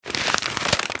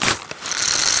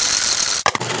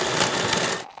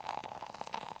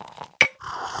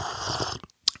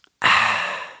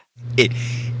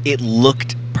it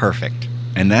looked perfect,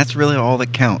 and that's really all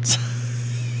that counts.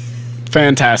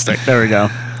 Fantastic. There we go.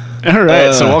 All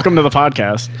right. So welcome to the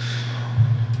podcast.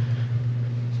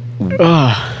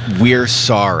 We're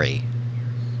sorry.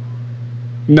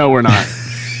 No, we're not.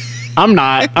 I'm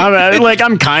not.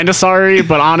 I'm kind of sorry,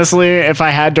 but honestly, if I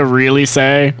had to really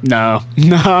say, no,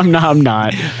 I'm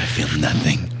not. I feel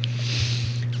nothing.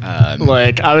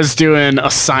 I was doing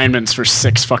assignments for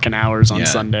 6 fucking hours on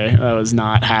Sunday. That was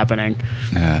not happening.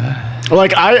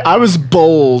 I was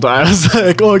bold. I was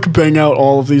like, I could bang out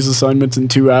all of these assignments in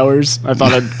 2 hours. I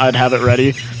thought I'd have it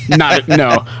ready.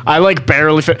 No. I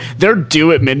barely fit. They're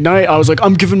due at midnight. I was like,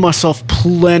 I'm giving myself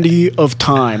plenty of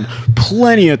time.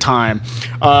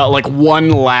 One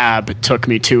lab took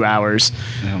me 2 hours.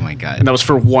 Oh my God. And that was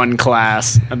for one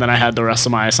class. And then I had the rest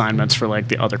of my assignments for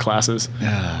the other classes.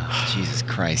 Jesus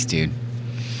Christ, dude.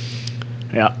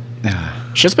 Yeah.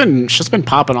 She's been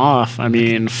popping off. I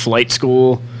mean, flight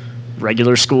school,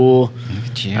 regular school. Look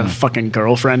at you. I have a fucking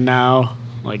girlfriend now.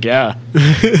 Yeah.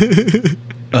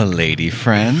 A lady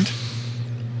friend?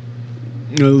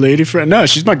 A lady friend? No,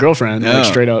 she's my girlfriend. No,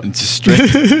 straight up. Just straight.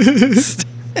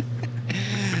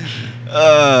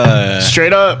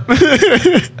 Straight up.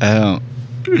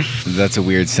 That's a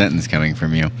weird sentence coming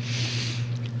from you.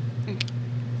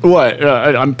 What?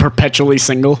 I'm perpetually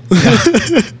single.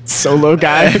 Solo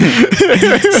guy.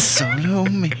 Solo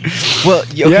man. Well,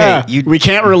 okay. Yeah, we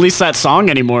can't release that song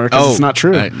anymore because it's not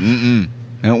true.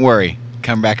 Don't worry.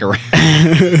 Come back around.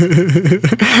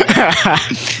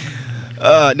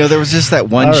 No, there was just that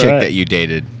one chick that you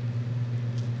dated.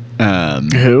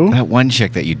 Who? That one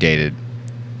chick that you dated.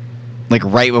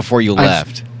 Right before you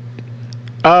left.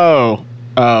 Oh.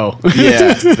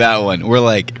 Yeah, that one.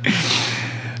 We're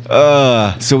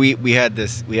so we had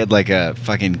a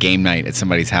fucking game night at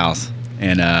somebody's house,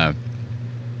 and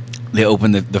they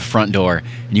opened the front door,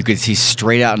 and you could see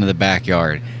straight out into the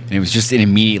backyard, and it was just an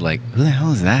immediate who the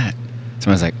hell is that?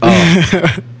 Someone's like,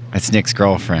 oh, that's Nick's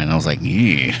girlfriend. I was like,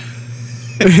 yeah.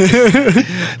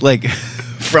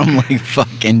 From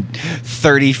fucking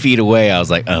 30 feet away, I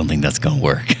was like, I don't think that's gonna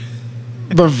work.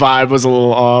 The vibe was a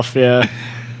little off, yeah.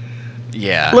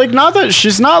 Yeah. Not that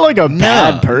she's not a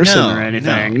bad person or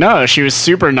anything. No, she was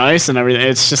super nice and everything.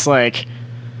 It's just I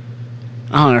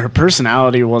don't know, her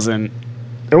personality wasn't,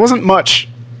 there wasn't much.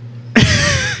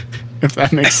 If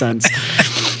that makes sense.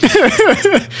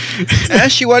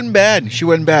 She wasn't bad.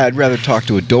 I'd rather talk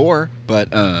to a door,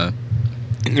 but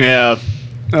yeah.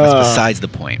 That's besides the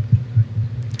point.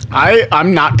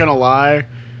 I'm not gonna lie.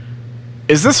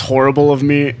 Is this horrible of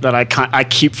me that I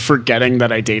keep forgetting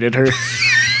that I dated her?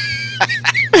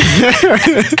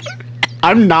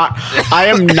 I am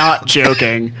not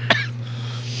joking.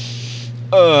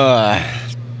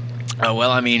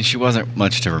 Well, I mean, she wasn't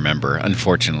much to remember,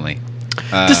 unfortunately.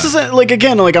 This isn't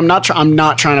I'm not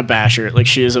trying to bash her.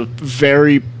 She is a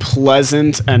very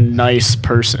pleasant and nice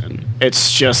person.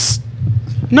 It's just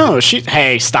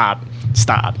hey, stop.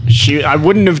 I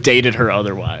wouldn't have dated her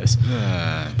otherwise.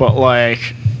 But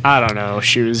I don't know.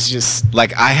 She was just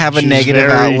I have a negative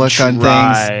outlook on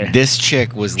things. This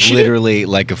chick was literally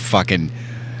like a fucking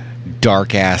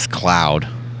dark ass cloud.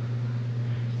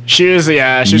 She was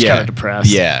kind of depressed.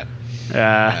 Yeah.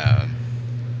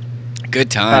 Good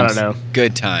times. I don't know.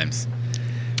 Good times.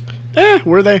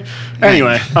 Were they?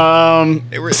 Anyway,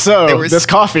 this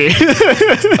coffee.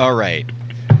 All right.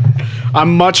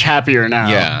 I'm much happier now.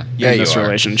 Yeah, in this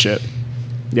relationship.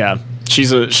 Yeah,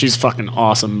 she's fucking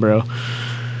awesome, bro.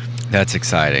 That's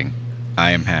exciting.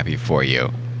 I am happy for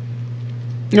you.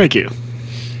 Thank you.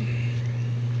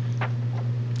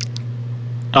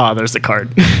 Oh, there's the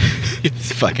card.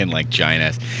 It's fucking giant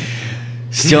ass.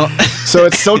 Still. So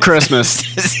it's still Christmas.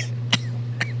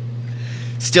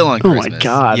 Still on Christmas. Oh my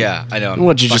God. Yeah, I know.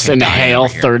 What'd you just inhale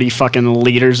 30 fucking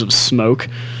liters of smoke?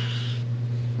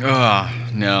 Oh,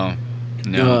 no.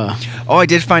 Oh, I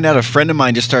did find out a friend of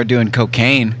mine just started doing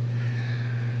cocaine.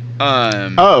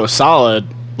 Oh, solid.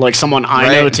 Someone I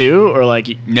know too? Or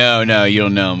No, you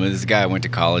don't know him. This guy I went to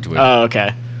college with. Oh,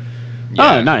 okay.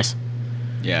 Yeah. Oh, nice.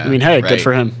 Yeah. I mean, hey, good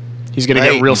for him. He's going to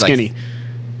get real skinny.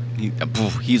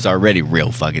 He's already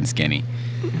real fucking skinny.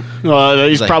 Well,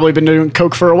 he's probably been doing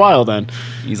coke for a while then.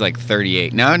 He's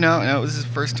 38. No, it was his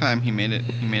first time. He made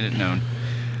it known.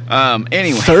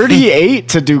 Anyway. 38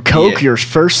 to do coke your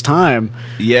first time.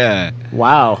 Yeah.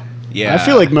 Wow. Yeah. I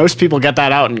feel like most people get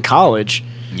that out in college.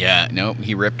 Yeah, nope,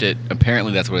 he ripped it.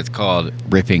 Apparently that's what it's called,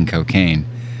 ripping cocaine.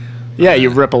 Yeah, you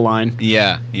rip a line.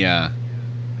 Yeah.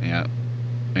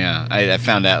 I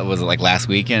found out, was it last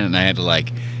weekend, and I had to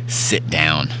sit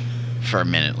down for a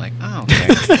minute, oh, okay.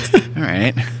 All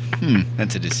right.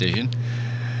 That's a decision.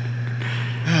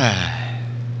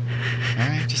 All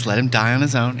right, just let him die on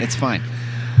his own. It's fine.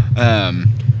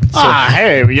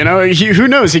 Hey, who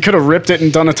knows? He could have ripped it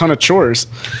and done a ton of chores.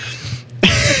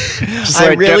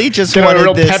 I really just get wanted a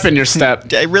real this, pep in your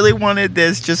step. I really wanted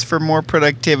this just for more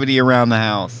productivity around the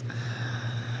house.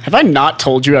 Have I not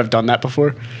told you I've done that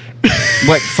before?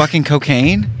 What, fucking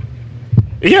cocaine?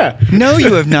 Yeah. No,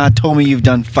 you have not told me you've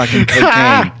done fucking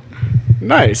cocaine.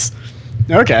 Nice.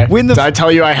 Okay. Did I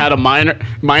tell you I had a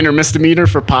minor misdemeanor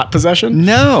for pot possession?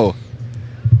 No.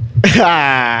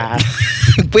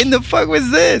 When the fuck was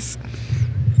this?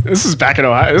 This is back in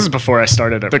Ohio. This is before I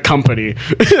started the company.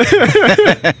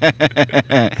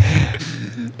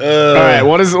 All right,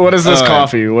 what is this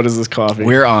coffee? What is this coffee?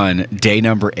 We're on day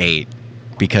number 8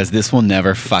 because this will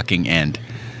never fucking end.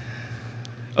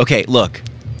 Okay, look,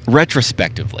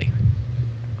 retrospectively,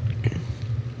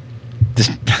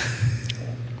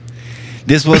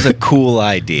 this was a cool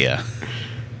idea.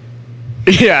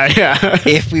 Yeah.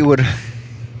 If we would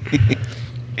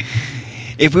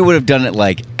have done it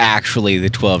like actually the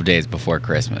 12 days before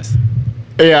Christmas.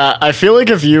 Yeah, I feel like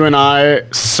if you and I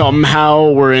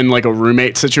somehow were in like a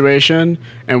roommate situation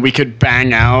and we could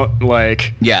bang out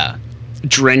like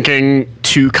drinking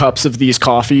 2 cups of these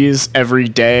coffees every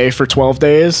day for 12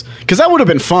 days, because that would have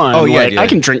been fun. Oh, yeah, like, dude. I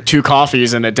can drink 2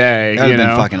 coffees in a day. That would have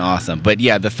been fucking awesome. But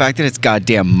yeah, the fact that it's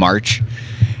goddamn March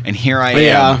and here I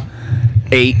am,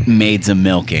 8 maids a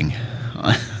milking.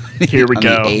 Here we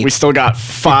go. We still got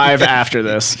 5 after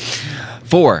this.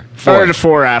 4 after this.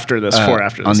 4 after this.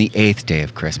 On the 8th day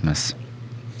of Christmas.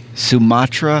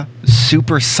 Sumatra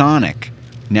Supersonic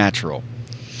Natural.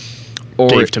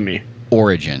 Gave to me.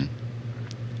 Origin.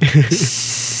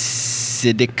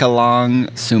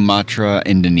 Sidikalang, Sumatra,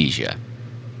 Indonesia.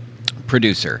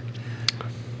 Producer.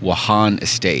 Wahan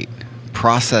Estate.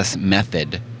 Process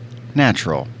method.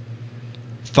 Natural.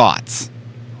 Thoughts.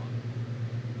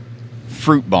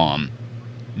 Fruit bomb.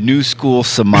 New school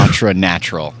Sumatra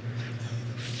natural.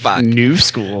 Fuck. New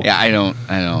school. Yeah, I don't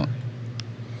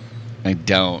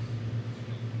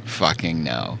fucking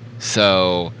know.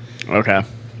 So. Okay.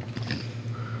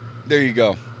 There you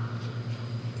go.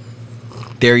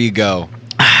 There you go.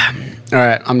 All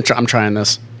right, I'm trying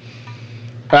this.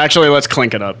 Actually, let's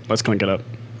clink it up.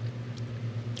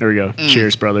 There we go.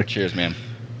 Cheers, brother. Cheers, man.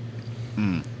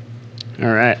 All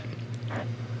right. Oh,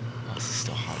 this is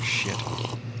still hot as shit.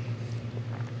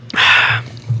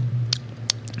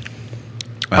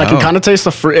 I can kind of taste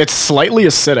the fruit. It's slightly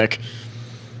acidic.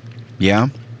 Yeah?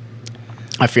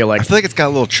 I feel like it's got a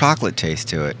little chocolate taste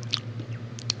to it.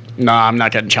 Nah, I'm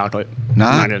not getting chocolate. Nah?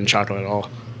 I'm not getting chocolate at all.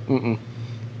 Mm-mm.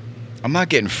 I'm not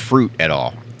getting fruit at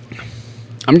all.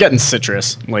 I'm getting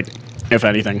citrus, like, if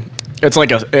anything.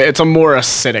 It's a more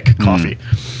acidic coffee.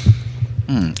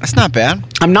 That's not bad.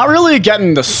 I'm not really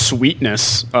getting the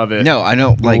sweetness of it. No, I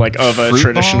know, like of a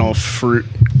traditional bomb? fruit.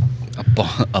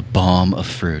 A bomb of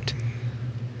fruit.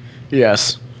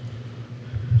 Yes.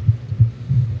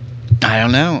 I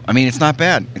don't know. I mean, it's not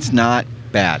bad. It's not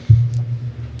bad.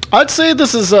 I'd say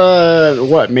this is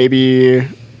maybe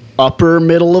upper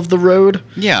middle of the road.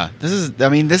 Yeah, this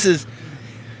is.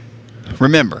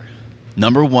 Remember,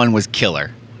 number 1 was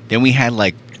killer. Then we had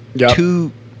like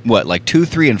 2,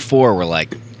 3, and 4 were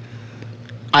like.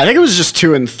 I think it was just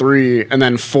 2 and 3, and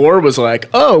then 4 was like,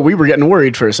 oh, we were getting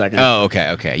worried for a second. Oh,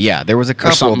 okay. Yeah, there was a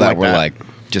couple that were like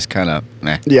just kind of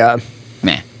meh. Yeah.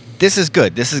 Meh. This is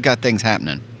good. This has got things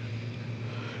happening.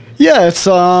 Yeah, it's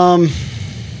I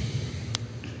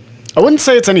wouldn't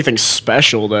say it's anything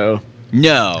special though.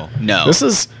 No. This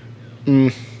is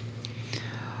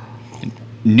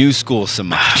New school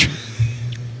Sumatra.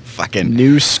 Fucking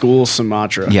New school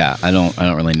Sumatra. Yeah, I don't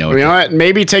really know. You know what?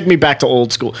 Maybe take me back to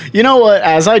old school. You know what?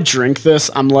 As I drink this,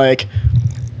 I'm like,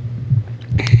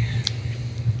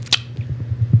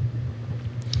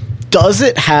 does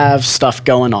it have stuff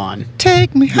going on?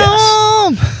 Take me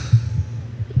home.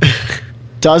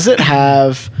 Does it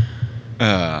have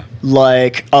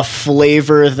like a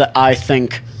flavor that I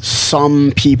think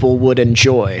some people would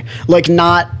enjoy? Like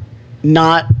not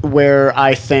where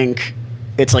I think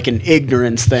it's like an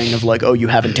ignorance thing of like, oh, you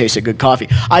haven't tasted good coffee.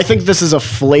 I think this is a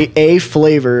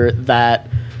flavor that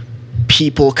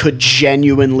people could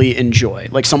genuinely enjoy.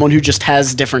 Like someone who just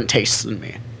has different tastes than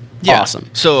me. Yeah. Awesome.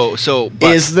 So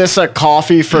is this a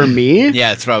coffee for me? Yeah,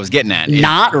 that's what I was getting at.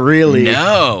 Not really.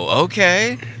 No.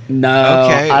 Okay. No.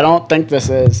 Okay. I don't think this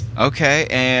is. Okay.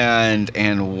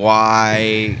 And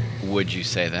why would you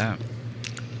say that?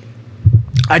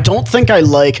 I don't think I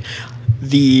like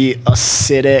the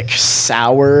acidic,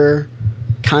 sour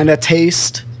kind of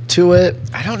taste to it.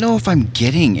 I don't know if I'm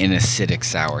getting an acidic,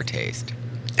 sour taste.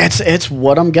 It's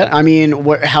what I'm getting. I mean,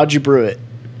 how'd you brew it?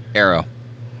 Arrow.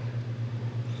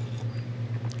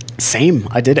 Same.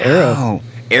 I did Arrow. Oh,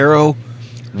 Arrow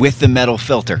with the metal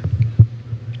filter.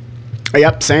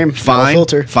 Yep, same. Fine,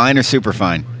 filter. fine or super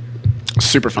fine?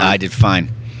 Super fine. I did fine.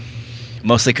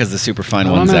 Mostly because the super fine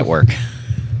I ones don't know. at work.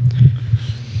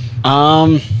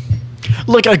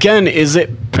 Look, again, is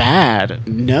it bad?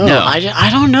 No. I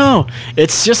don't know.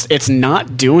 It's just, it's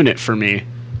not doing it for me.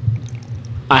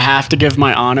 I have to give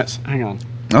my honest... Hang on.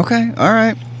 Okay, all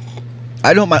right.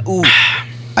 I don't mind. Ooh,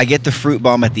 I get the fruit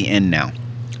bomb at the end now.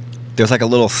 There's like a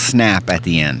little snap at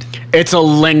the end. It's a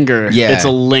linger. Yeah. It's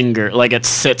a linger. Like, it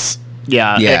sits...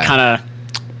 Yeah. Yeah. It kind of...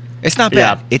 It's not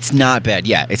bad. Yeah. It's not bad.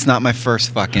 Yeah, it's not my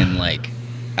first fucking, like,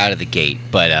 out of the gate,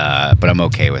 but I'm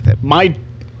okay with it.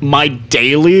 My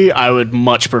daily, I would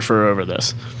much prefer over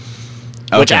this.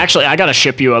 Which Okay. actually, I gotta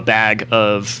ship you a bag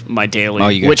of my daily, Oh,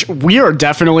 you got- which we are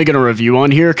definitely gonna review on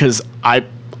here because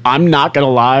I'm not gonna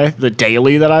lie, the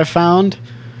daily that I found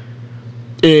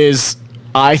is,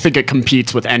 I think it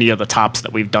competes with any of the tops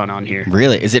that we've done on here.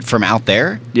 Really? Is it from out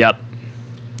there? Yep.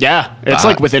 Yeah, it's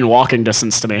like within walking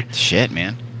distance to me. Shit,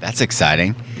 man. That's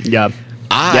exciting. Yeah.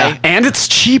 Yeah, and it's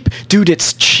cheap, dude.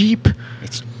 It's cheap.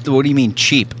 What do you mean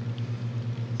cheap?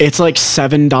 It's like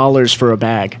 $7 for a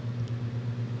bag.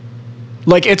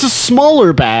 Like, it's a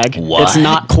smaller bag. What? It's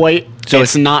not quite. So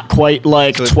it's not quite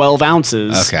like 12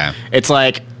 ounces. Okay. It's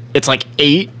like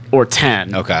 8 or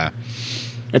 10. Okay.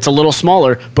 It's a little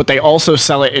smaller, but they also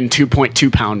sell it in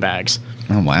 2.2 pound bags.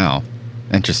 Oh wow,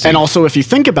 interesting. And also, if you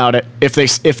think about it, if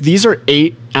these are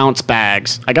 8 ounce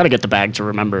bags, I got to get the bag to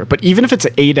remember. But even if it's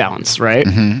an 8 ounce, right?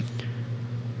 Mm-hmm.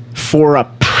 For a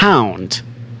pound,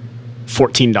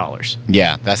 $14.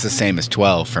 Yeah, that's the same as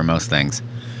 12 for most things.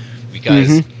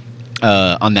 Because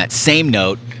on that same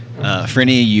note, for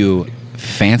any of you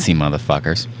fancy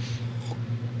motherfuckers,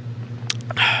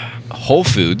 Whole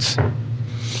Foods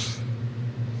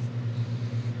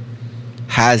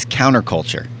has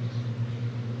Counterculture.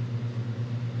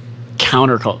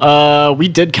 We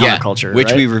did Counterculture, which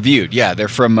right? we reviewed. Yeah, they're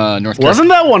from North Carolina. Wasn't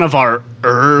that one of our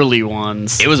early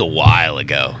ones? It was a while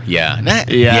ago. Yeah.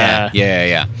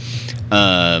 Yeah.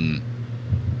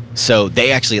 So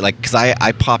they actually, like, because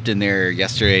I popped in there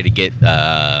yesterday to get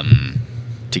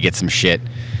some shit,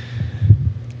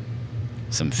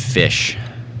 some fish.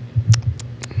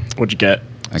 What'd you get?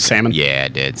 Salmon? Yeah, I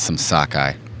did. Some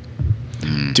sockeye.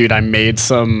 Dude, I made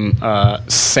some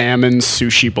salmon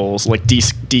sushi bowls, like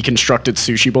deconstructed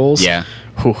sushi bowls. Yeah.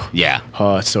 Whew. Yeah.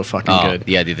 Oh, it's so fucking good.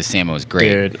 Yeah, dude, the salmon was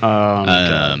great. Dude,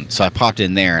 God. So I popped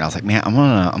in there and I was like, man,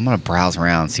 I'm gonna browse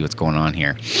around and see what's going on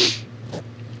here.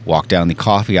 Walk down the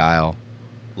coffee aisle,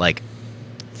 like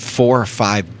 4 or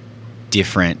 5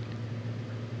 different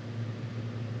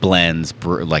blends,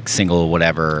 like single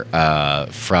whatever,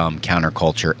 from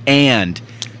Counterculture, and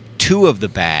 2 of the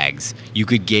bags you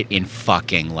could get in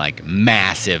fucking like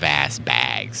massive ass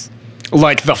bags.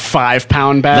 Like the 5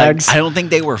 pound bags? Like, I don't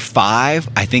think they were 5.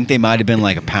 I think they might have been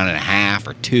like 1.5 pounds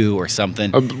or 2 or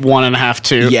something. 1.5,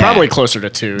 2. Yeah. Probably closer to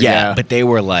 2. Yeah. But they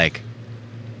were like,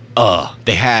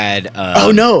 they had.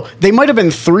 Oh no, they might have been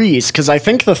 3s because I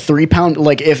think the 3 pound,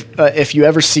 like if you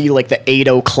ever see like the 8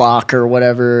 o'clock or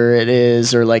whatever it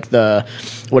is, or like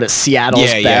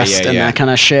Seattle's Best and that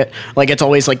kind of shit. Like it's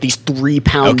always like these 3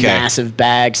 pound massive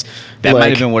bags. That might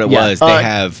have been what it was.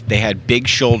 They had Big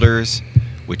Shoulders,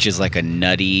 which is like a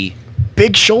nutty.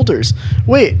 Big Shoulders.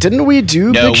 Wait, didn't we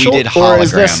do No, Big Shoulders? we did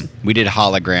Hologram. We did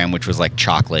Hologram, which was like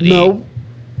chocolatey. No,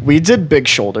 we did Big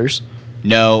Shoulders.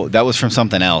 No, that was from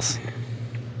something else.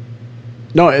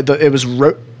 No, it was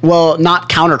not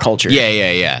Counterculture.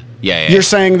 Yeah. You're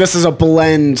saying this is a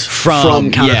blend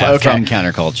from Counterculture. Yeah, okay. from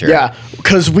Counterculture. Yeah,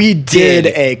 because we did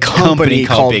a company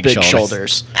called Big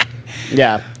Shoulders.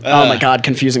 Yeah. Oh my God,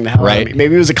 confusing the hell out of me.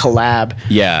 Maybe it was a collab.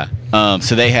 Yeah.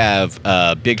 So they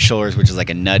have Big Shoulders, which is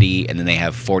like a nutty, and then they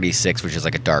have 46, which is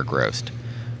like a dark roast.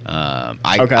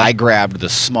 I grabbed the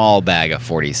small bag of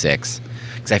 46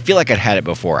 because I feel like I'd had it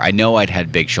before. I know I'd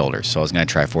had Big Shoulders, so I was going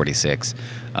to try 46.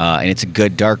 And it's a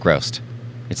good dark roast.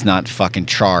 It's not fucking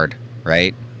charred,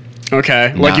 right?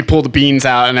 Okay. Like you pull the beans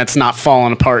out and it's not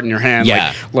falling apart in your hand.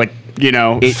 Yeah. Like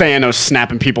Thanos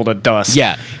snapping people to dust.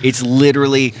 Yeah. It's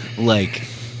literally like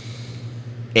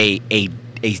a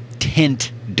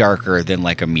tint darker than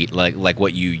like a meat, like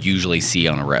what you usually see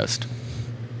on a roast.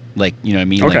 Like, you know what I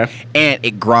mean? Okay. Like, and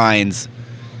it grinds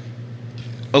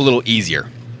a little easier.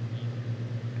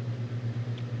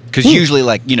 Because usually,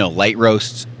 like, light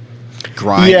roasts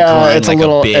grind it's like a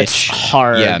little bitch. It's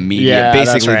hard. Yeah, Yeah,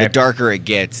 basically, that's right. the darker it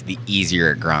gets, the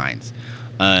easier it grinds.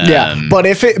 But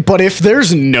if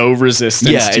there's no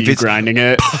resistance to if you it's grinding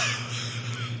it,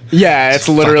 Yeah, it's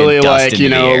literally fucking dust like, into you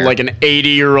the know, air. like an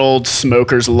 80-year-old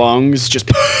smoker's lungs, just,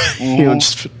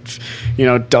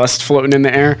 dust floating in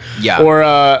the air. Yeah.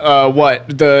 Or, what?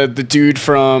 The dude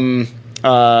from,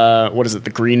 what is it,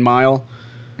 The Green Mile?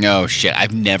 No shit.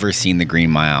 I've never seen The Green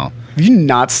Mile. Have you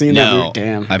not seen that No, movie?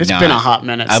 Damn. I've It's not. been a hot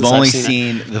minute I've since only I've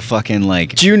seen it. seen the fucking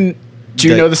like. Do you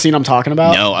know the scene I'm talking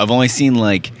about? No, I've only seen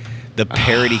like the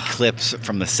parody clips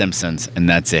from The Simpsons, and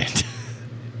that's it.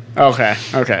 Okay.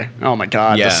 Oh my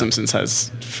God, Yeah. The Simpsons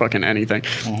has fucking anything.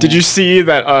 Did you see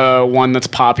that one that's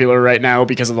popular right now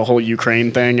because of the whole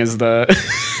Ukraine thing is the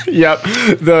yep,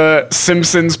 the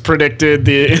Simpsons predicted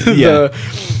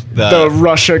the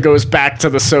Russia goes back to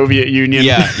the Soviet Union.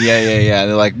 Yeah.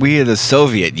 They're like, we are the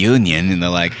Soviet Union, and they're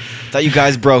like, thought you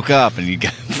guys broke up, and you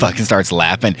fucking starts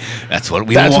laughing. That's what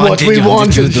we That's wanted. what we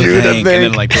wanted you to think. think. And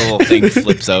then like the little thing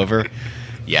flips over.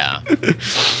 Yeah.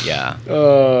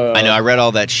 I know. I read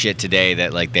all that shit today.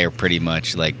 That like they're pretty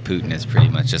much like Putin is pretty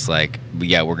much just like,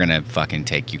 yeah, we're gonna fucking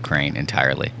take Ukraine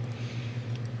entirely.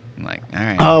 I'm like, all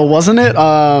right. Oh, wasn't it?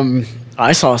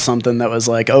 I saw something that was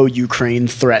like, oh, Ukraine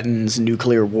threatens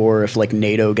nuclear war if like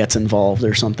NATO gets involved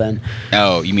or something.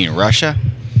 Oh, you mean Russia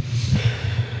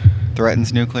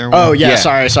threatens nuclear war? Oh yeah,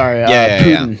 sorry.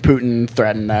 Putin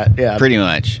threatened that. Yeah, Pretty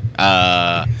much.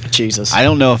 Jesus. I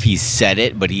don't know if he said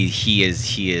it, but he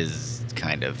is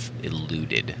kind of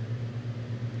alluded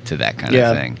to that kind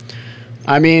of thing.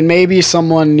 I mean, maybe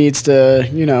someone needs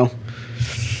to,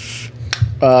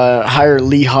 hire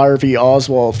Lee Harvey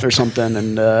Oswald or something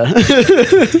and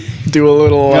do a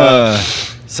little.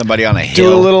 Somebody on a hill.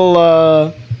 Do a little.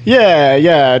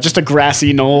 Just a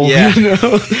grassy knoll. Yeah.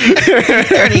 Are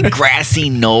there any grassy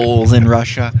knolls in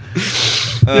Russia?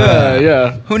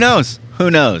 Yeah. Who knows?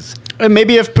 And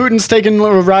maybe if Putin's taking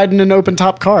a ride in an open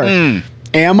top car.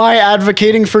 Am I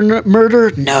advocating for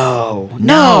murder? No.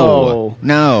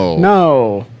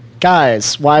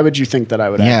 Guys, why would you think that I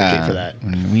would advocate for that?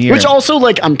 Which also,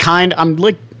 like, I'm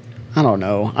like, I don't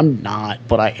know. I'm not,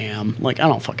 but I am. Like, I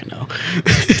don't fucking know.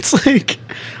 It's like,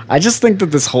 I just think that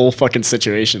this whole fucking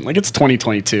situation, like, it's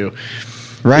 2022.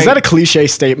 Right. Is that a cliche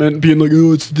statement? Being like,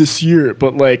 oh, it's this year.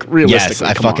 But, like, realistically,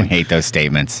 yes, I fucking hate those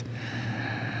statements.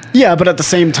 Yeah, but at the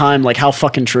same time, like, how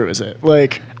fucking true is it?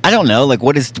 Like, I don't know. Like,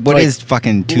 what is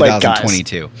fucking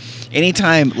 2022?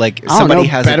 Anytime, like, somebody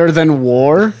has better than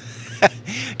war.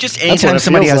 Just anytime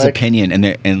somebody has opinion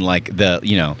and like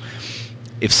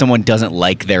if someone doesn't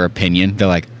like their opinion, they're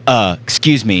like,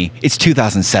 excuse me, it's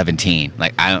 2017.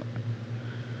 Like,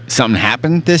 something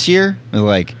happened this year? They're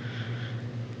like,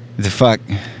 the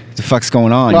fuck's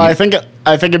going on? Well, I think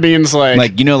it means like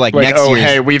next oh, year.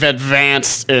 hey, we've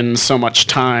advanced in so much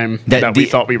time that we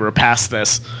thought we were past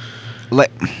this.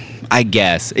 Like, I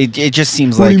guess it just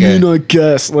seems what like. What do you mean? I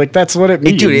guess like that's what it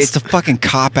means, dude. It's a fucking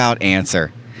cop out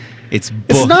answer. It's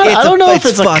not. I don't know if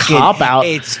it's a cop out.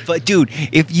 Dude.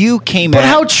 If you came, but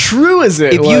how true is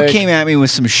it? If you came at me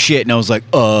with some shit and I was like,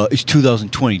 it's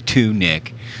 2022,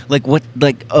 Nick. Like what?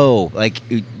 Like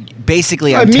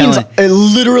basically, it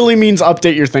literally means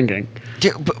update your thinking.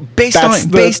 Based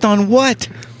on what?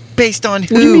 Based on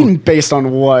who? What do you mean based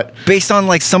on what? Based on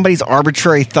like somebody's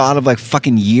arbitrary thought of like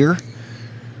fucking year.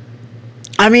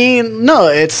 I mean, no,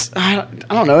 I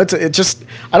don't know. It just,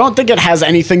 I don't think it has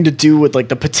anything to do with like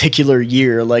the particular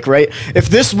year. Like, right? If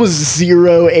this was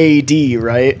 0 AD,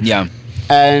 right? Yeah.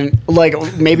 And like,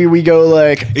 maybe we go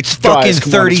like, it's fucking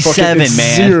 37, it's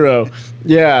man. 0.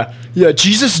 Yeah.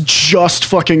 Jesus just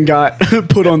fucking got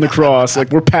put on the cross. Like,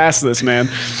 we're past this, man.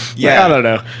 Yeah. Like, I don't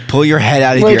know. Pull your head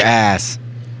out of your ass.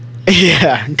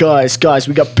 Yeah, guys,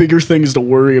 we got bigger things to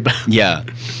worry about. Yeah.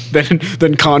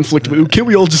 Than conflict. Can't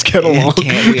we all just get along?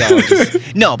 Can't we all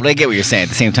just... No, but I get what you're saying at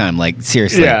the same time. Like,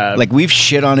 seriously. Yeah. Like, we've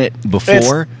shit on it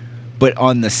before, but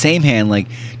on the same hand, like,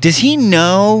 does he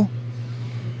know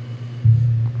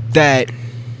that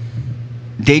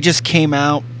they just came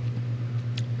out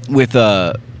with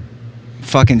a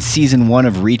fucking season 1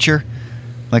 of Reacher?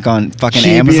 Like, on fucking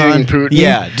Amazon? Putin?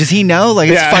 Yeah. Does he know?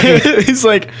 Like, it's fucking... He's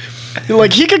like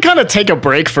he could kind of take a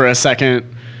break for a second.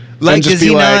 Like, and just does be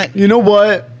he like, not... you know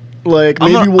what? Like,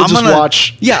 maybe we'll just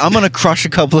watch. Yeah, I'm gonna crush a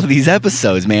couple of these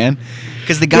episodes, man.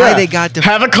 Because the guy they got to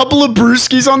have a couple of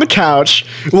brewskis on the couch.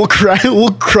 We'll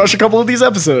crush a couple of these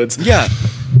episodes. Yeah.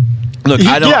 Look,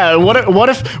 I don't. Yeah.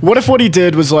 What if what he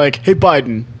did was like, hey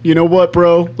Biden, you know what,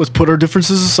 bro? Let's put our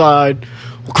differences aside.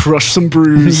 We'll crush some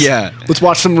brews. Yeah. Let's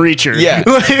watch some Reacher. Yeah.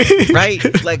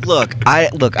 Right? Like, look, I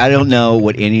don't know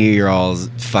what any of y'all's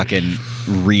fucking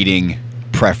reading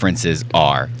preferences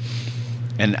are.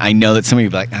 And I know that some of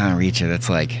you be like, Reacher,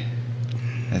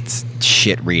 that's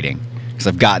shit reading. Because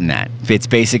I've gotten that. It's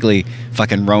basically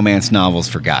fucking romance novels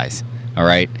for guys. All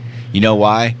right? You know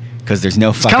why? because there's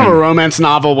no fucking... Kind of a romance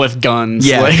novel with guns.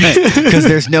 Yeah, because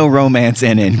there's no romance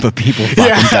in it, but people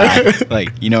fucking die. Like,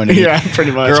 you know what I mean? Yeah,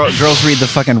 pretty much. Girls read the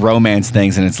fucking romance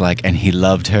things, and it's like, and he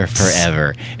loved her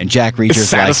forever. And Jack Reacher's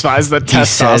satisfies the he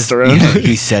testosterone.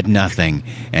 He said nothing,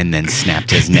 and then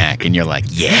snapped his neck, and you're like,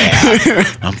 yeah,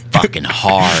 I'm fucking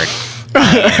hard.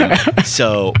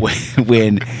 So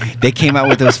when they came out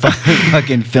with those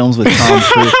fucking films with Tom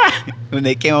Cruise,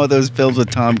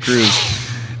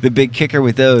 the big kicker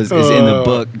with those is in the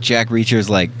book, Jack Reacher's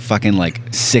like fucking like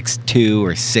 6'2"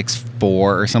 or 6'4"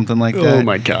 or something like that. Oh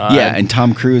my God. Yeah, and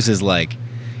Tom Cruise is like,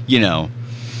 you know,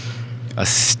 a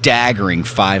staggering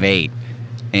 5'8".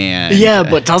 And yeah,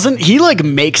 but doesn't he like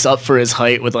makes up for his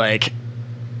height with like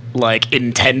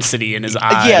intensity in his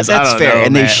eyes? Yeah, that's fair. Know,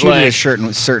 and man. they shoot like, it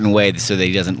a certain way so that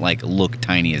he doesn't like look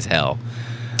tiny as hell.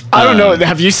 I don't know.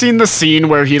 Have you seen the scene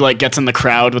where he like gets in the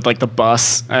crowd with like the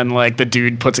bus and like the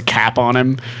dude puts a cap on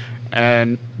him?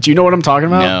 And do you know what I'm talking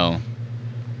about? No.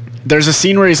 There's a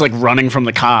scene where he's like running from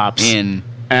the cops. And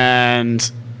I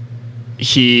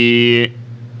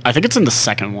think it's in the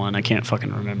second one. I can't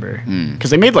fucking remember.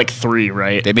 Because they made like 3,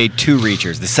 right? They made 2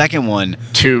 Reachers. The second one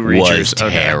 2 Reachers. was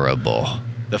terrible. Okay.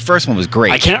 The first one was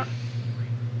great.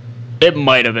 It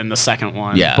might have been the second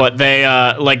one. Yeah. But they,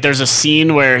 like, there's a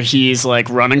scene where he's, like,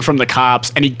 running from the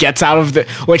cops, and he gets out of the...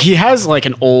 Like, he has, like,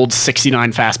 an old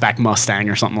 69 Fastback Mustang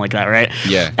or something like that, right?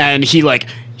 Yeah. And he, like,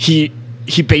 he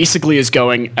basically is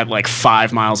going at, like,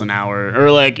 5 miles an hour,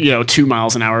 or, like, you know, 2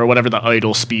 miles an hour, or whatever the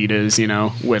idle speed is, you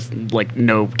know, with, like,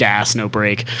 no gas, no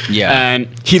brake. Yeah. And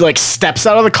he, like, steps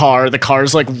out of the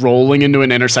car's, like, rolling into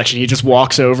an intersection. He just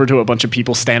walks over to a bunch of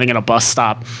people standing at a bus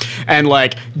stop and,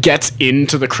 like, gets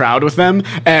into the crowd with them,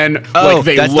 and, like,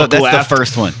 they look left. That's the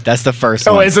first one. That's the first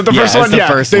one. Oh, is it the first one? Yeah,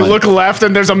 first they one. look left,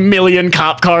 and there's a million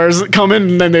cop cars coming,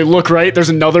 and then they look right, there's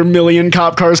another million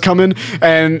cop cars coming,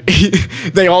 and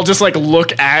they all just, like, look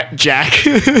at Jack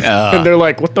and they're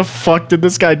like, what the fuck did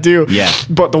this guy do? Yeah.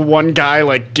 But the one guy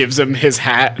like gives him his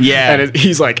hat. Yeah. And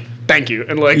he's like, thank you,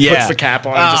 and like puts the cap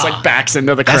on and just like backs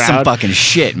into the crowd. That's some fucking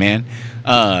shit, man.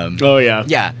 Oh yeah.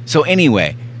 Yeah. So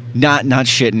anyway, not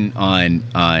shitting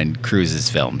on Cruise's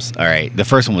films. All right. The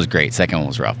first one was great. Second one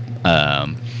was rough.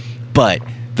 But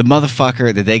the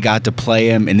motherfucker that they got to play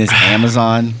him in this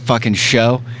Amazon fucking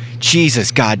show,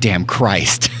 Jesus goddamn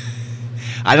Christ.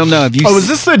 I don't know if you... Oh, is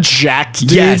this the jacked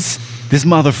dude? Yes. This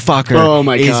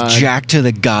motherfucker is jacked to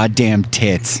the goddamn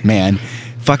tits, man.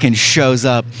 Fucking shows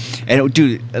up. And,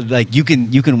 dude, like, you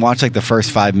can watch, like, the first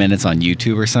 5 minutes on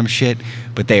YouTube or some shit,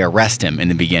 but they arrest him in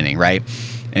the beginning, right?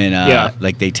 And,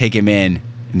 like, they take him in,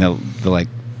 and they're like,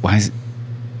 why's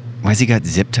he got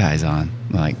zip ties on?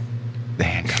 I'm like, the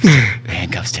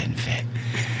handcuffs didn't fit.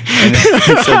 And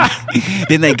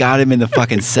then they got him in the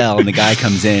fucking cell, and the guy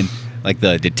comes in, like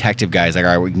the detective guy's like,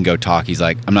 all right, we can go talk. He's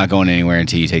like, I'm not going anywhere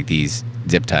until you take these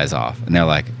zip ties off. And they're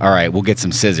like, all right, we'll get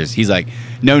some scissors. He's like,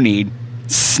 no need.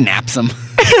 Snaps them.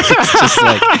 It's just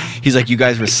like, he's like, you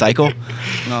guys recycle?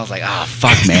 And I was like, oh,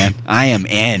 fuck, man. I am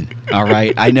in. All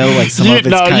right. I know, like, some of it's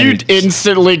kind of... you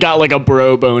instantly got, like, a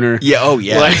bro boner. Yeah, oh,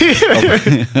 yeah. Like...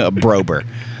 a brober.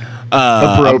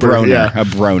 A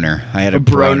broner. I had a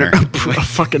broner. A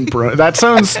fucking bro. That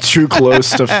sounds too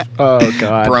close to... oh,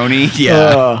 God. Brony?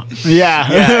 Yeah.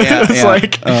 Yeah. It's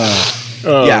like...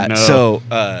 yeah, no. So,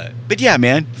 but yeah,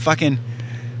 man, fucking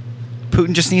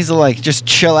Putin just needs to, like, just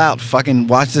chill out. Fucking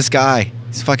watch this guy.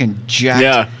 He's fucking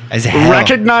jacked as hell.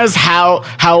 Recognize how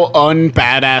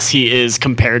unbadass he is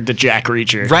compared to Jack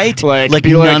Reacher. Right? Like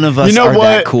none of us are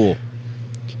that cool.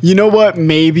 You know what?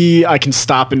 Maybe I can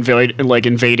stop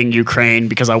invading Ukraine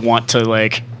because I want to,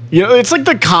 like... You know, it's like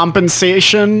the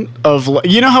compensation of...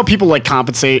 You know how people, like,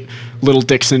 compensate little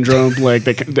dick syndrome? Like,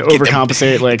 they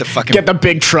overcompensate, like, get the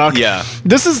big truck. Yeah.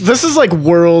 This is like,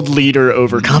 world leader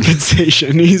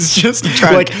overcompensation. He's just,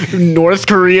 like, North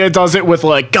Korea does it with,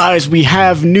 like, guys, we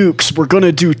have nukes. We're going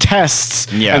to do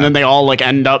tests. Yeah. And then they all, like,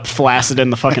 end up flaccid in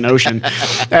the fucking ocean.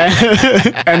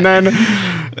 and then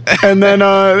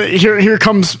here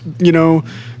comes, you know,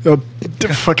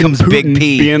 fucking comes Putin Big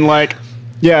P. being like...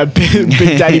 Yeah, Big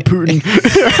Daddy Putin.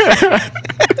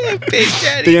 Big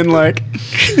Daddy. Being like...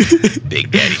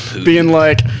 Big Daddy Putin. Being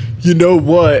like, you know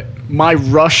what? My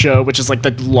Russia, which is like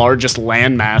the largest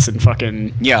landmass in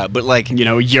fucking... Yeah, but like... You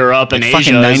know, Europe and like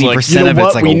Asia. Fucking 90% is like, you know of what?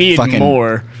 it's like we a need fucking...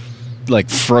 more. Like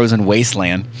frozen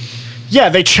wasteland. Yeah,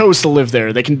 they chose to live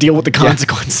there. They can deal with the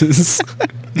consequences.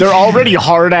 They're already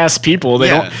hard-ass people. They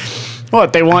don't...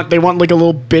 What? They want like a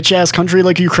little bitch-ass country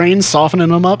like Ukraine, softening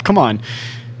them up? Come on.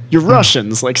 You're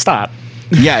Russians, like, stop.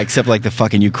 Yeah, except like the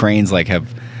fucking Ukrainians like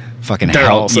have fucking They're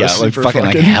held, also like super fucking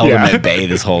like held them at bay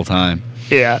this whole time.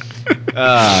 Yeah.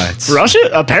 It's- Russia,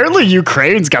 apparently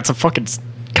Ukraine's got some fucking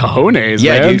cojones,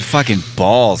 yeah, man. dude, fucking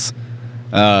balls.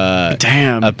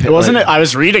 Damn. Wasn't it? I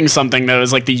was reading something that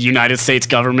was like the United States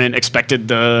government expected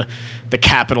the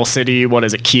capital city, what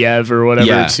is it, Kiev or whatever,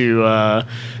 Yeah.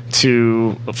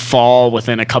 to fall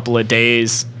within a couple of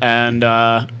days, and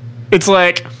it's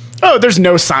like, oh, there's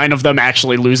no sign of them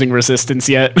actually losing resistance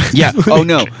yet. Yeah. Oh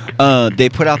no. They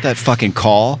put out that fucking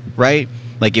call, right?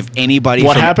 Like if anybody.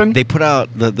 What happened? They put out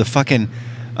the fucking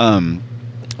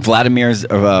Vladimir's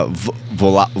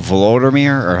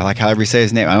Volodymyr, or like however you say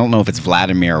his name. I don't know if it's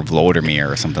Vladimir or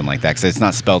Volodymyr or something like that, because it's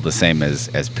not spelled the same as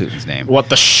Putin's name. What,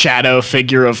 the shadow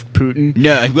figure of Putin?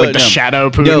 No, like the shadow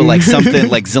Putin. No, like something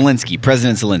like Zelensky,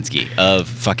 President Zelensky of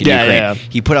fucking Ukraine. Yeah.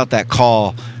 He put out that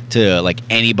call to like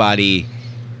anybody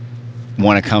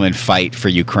want to come and fight for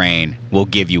Ukraine, we'll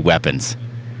give you weapons.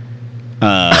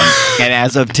 And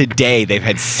as of today, they've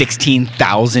had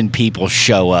 16,000 people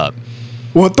show up.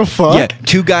 What the fuck? Yeah,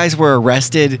 2 guys were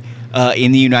arrested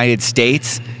in the United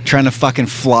States trying to fucking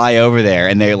fly over there,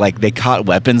 and they caught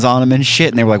weapons on them and shit,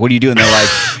 and they were like, "What are you doing?" They're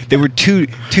like, they were two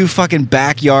fucking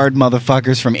backyard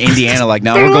motherfuckers from Indiana, like,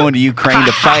 "Now we're going to Ukraine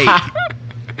to fight."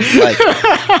 Like,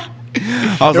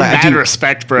 I was like, mad dude,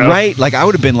 respect, bro. right? Like, I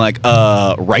would have been like,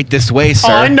 right this way, sir.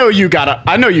 Oh, I know you got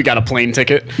a plane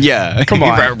ticket. Yeah, Come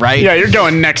on. right? Yeah, you're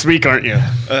going next week, aren't you?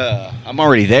 I'm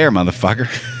already there, motherfucker.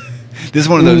 This is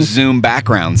one of those Zoom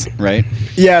backgrounds, right?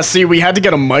 Yeah, see, we had to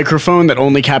get a microphone that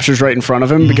only captures right in front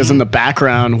of him, because in the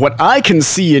background, what I can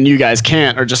see and you guys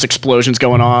can't are just explosions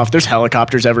going off. There's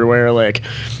helicopters everywhere. Like,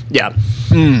 yeah.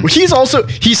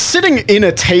 He's sitting in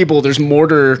a table. There's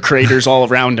mortar craters all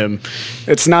around him.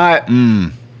 It's not,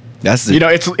 That's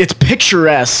the, it's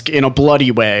picturesque in a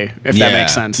bloody way, if that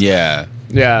makes sense. Yeah.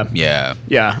 Yeah. Yeah.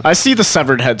 Yeah. I see the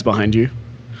severed heads behind you.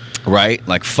 Right?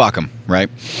 Like, fuck them, right?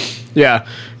 Yeah.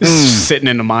 Sitting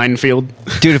in a minefield.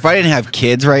 Dude, if I didn't have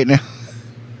kids right now,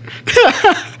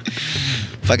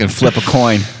 fucking flip a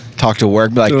coin, talk to work,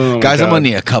 be like, Oh my guys, I'm God. gonna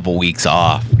need a couple weeks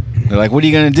off. They're like, what are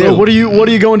you gonna do? Oh, what are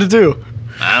you going to do?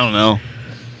 I don't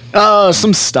know.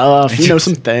 Some stuff,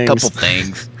 some things. Couple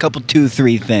things. Couple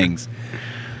 2-3 things.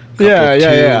 Couple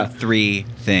Yeah. 3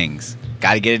 things.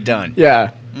 Gotta get it done.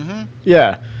 Yeah.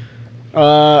 Yeah.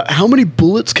 How many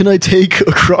bullets can I take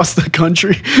across the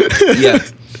country? Yeah.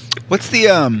 What's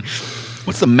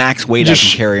the max weight I Just-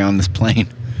 can carry on this plane?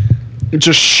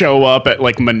 Just show up at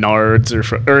like Menards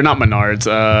or not Menards,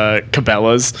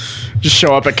 Cabela's. Just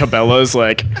show up at Cabela's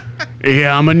like,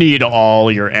 yeah, I'm gonna need all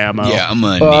your ammo. Yeah, I'm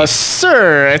gonna need-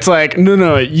 sir. It's like,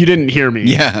 no, you didn't hear me.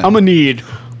 Yeah. I'm gonna need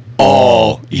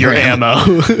all your ammo.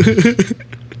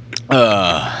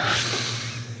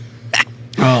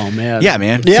 Oh man. Yeah,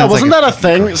 man. Yeah, Sounds wasn't like that a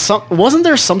thing? Wasn't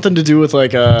there something to do with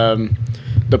like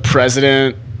the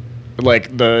president,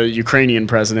 like the Ukrainian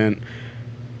president,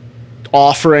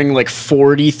 offering like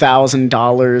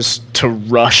 $40,000 to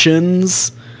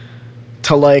Russians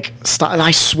to like stop?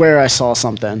 I swear I saw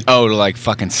something. Oh, to like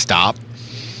fucking stop?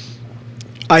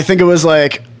 I think it was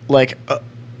like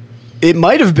it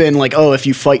might have been like, oh, if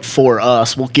you fight for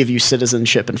us, we'll give you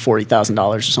citizenship and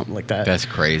 $40,000 or something like that. That's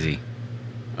crazy.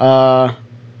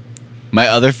 My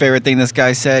other favorite thing this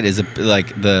guy said is like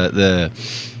the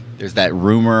there's that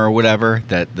rumor or whatever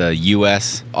that the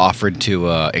U.S. offered to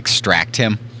extract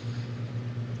him.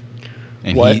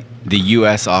 And What? the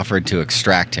U.S. offered to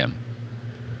extract him,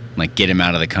 like get him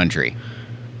out of the country.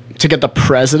 To get the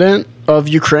president of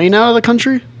Ukraine out of the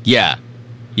country? Yeah,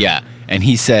 yeah. And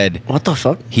he said, What the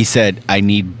fuck? I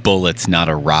need bullets, not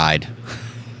a ride.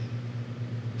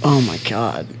 Oh my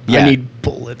god. Yeah. I need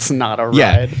bullets, not a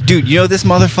Yeah, ride. dude. You know this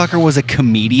motherfucker was a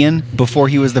comedian before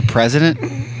he was the president.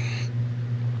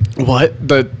 What?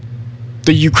 The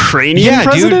Ukrainian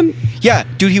president? dude. Yeah,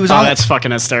 dude. He was Oh, on. that's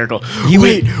fucking hysterical. He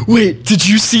Wait, did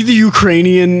you see the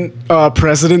Ukrainian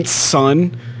president's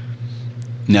son?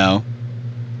 No.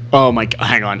 Oh my god,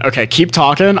 hang on. Okay, keep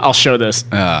talking. I'll show this.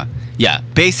 Yeah.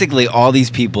 Basically, all these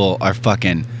people are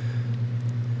fucking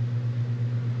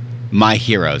my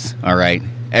heroes. All right.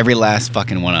 Every last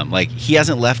fucking one of them. Like, he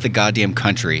hasn't left the goddamn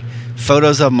country.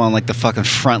 Photos of him on like the fucking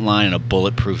front line in a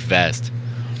bulletproof vest.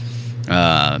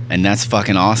 And that's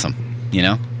fucking awesome. You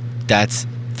know? That's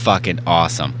fucking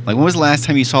awesome. Like, when was the last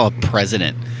time you saw a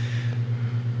president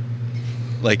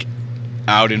like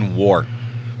out in war?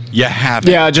 You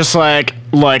haven't. Yeah, just like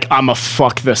I'ma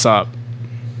fuck this up.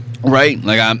 Right?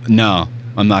 Like, I'm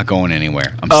not going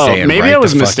anywhere. I'm Oh, staying maybe right I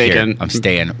was the fuck mistaken. here. I'm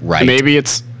staying right Maybe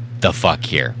it's the fuck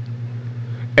here.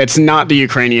 not the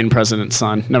Ukrainian president's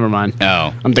son. Never mind.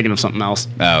 Oh. I'm thinking of something else.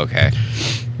 Oh, okay.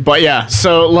 But yeah,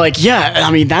 so like, yeah,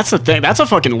 I mean, that's the thing. That's a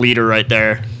fucking leader right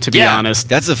there, to be honest.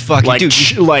 That's a fucking Like,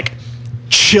 dude. like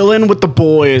chilling with the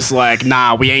boys. Like,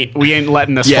 nah, we ain't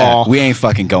letting this fall. We ain't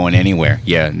fucking going anywhere.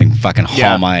 Yeah, and then fucking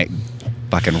haul my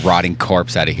fucking rotting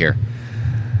corpse out of here.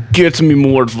 Get me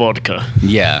more vodka.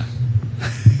 Yeah.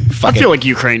 I feel like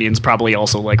Ukrainians probably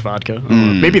also like vodka.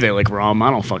 Maybe they like rum.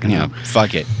 I don't fucking know.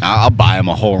 Fuck it. I'll buy them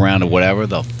a whole round of whatever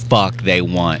the fuck they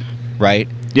want, right?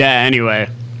 Yeah, anyway.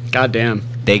 Goddamn.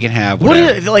 They can have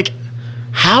whatever.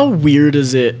 How weird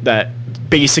is it that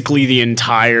basically the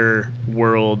entire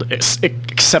world,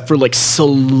 except for like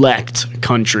select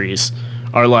countries,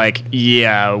 are like,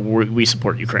 yeah, we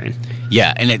support Ukraine.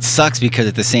 Yeah, and it sucks because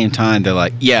at the same time, they're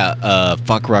like,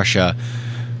 fuck Russia.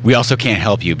 We also can't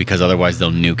help you because otherwise they'll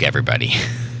nuke everybody.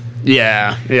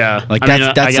 Yeah. Like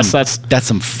that's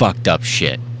some fucked up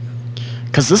shit.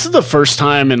 Because this is the first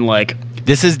time in like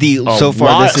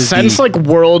since like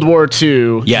World War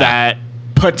II that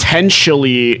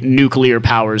potentially nuclear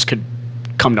powers could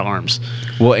come to arms.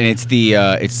 Well, and it's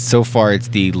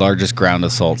the largest ground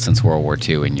assault since World War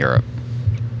II in Europe.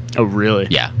 Oh, really?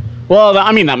 Yeah. Well,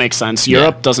 I mean, that makes sense.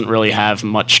 Europe doesn't really have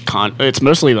much it's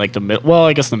mostly like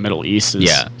I guess the Middle East is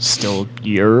still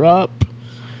Europe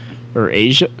or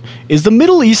Asia. Is the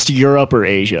Middle East Europe or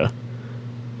Asia?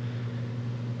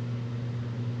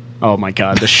 Oh my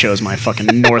God, this shows my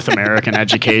fucking North American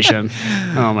education.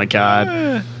 Oh my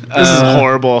God. This is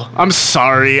horrible. I'm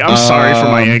sorry. I'm sorry for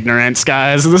my ignorance,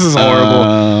 guys. This is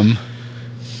horrible.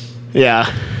 Yeah.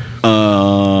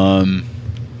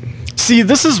 See,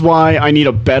 this is why I need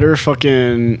a better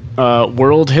fucking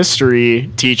world history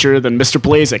teacher than Mr.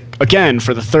 Blazek. Again,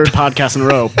 for the third podcast in a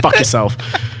row. Fuck yourself.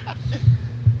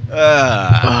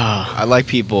 I like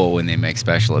people when they make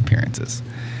special appearances.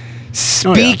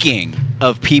 Speaking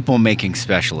of people making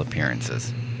special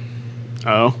appearances.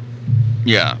 Oh?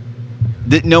 Yeah.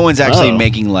 No one's actually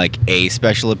making like a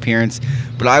special appearance,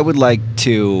 but I would like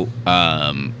to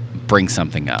bring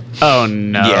something up. Oh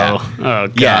no. Yeah. Oh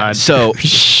God. Yeah. So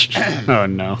oh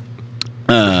no.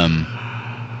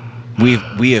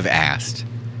 We have asked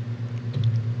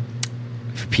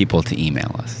for people to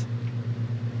email us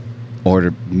or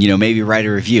to maybe write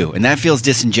a review, and that feels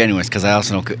disingenuous because I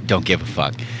also don't give a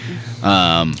fuck.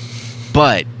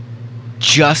 But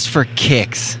just for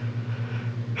kicks,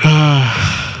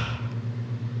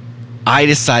 I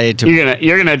decided to.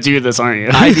 You're gonna do this, aren't you?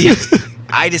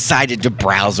 I decided to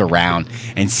browse around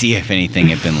and see if anything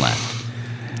had been left.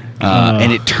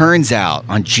 And it turns out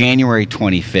on January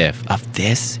 25th of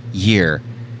this year,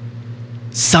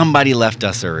 somebody left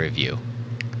us a review.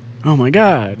 Oh my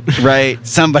God! Right?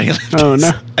 Somebody left us. Oh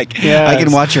no! I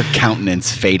can watch your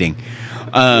countenance fading.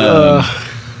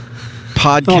 Podcast.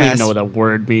 I don't even know what that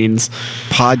word means.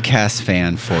 Podcast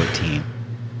fan 14.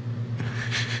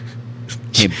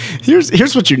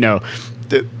 Here's what you know.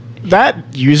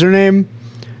 That username,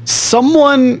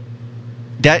 someone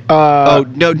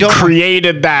don't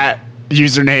created that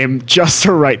username just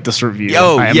to write this review.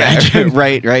 Oh, I imagine.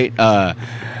 right.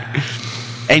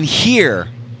 And here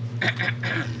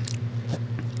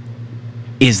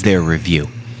is their review.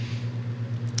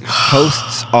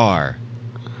 Hosts are ...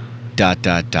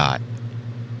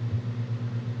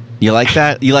 You like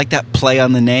that? You like that play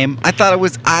on the name? I thought it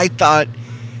was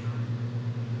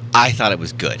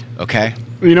good. Okay.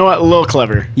 You know what? A little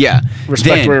clever. Yeah.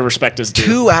 Respect where respect is due.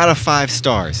 2 out of 5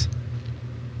 stars.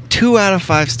 2 out of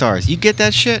 5 stars. You get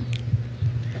that shit?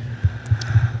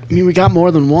 I mean, we got more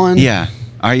than one. Yeah.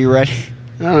 Are you ready?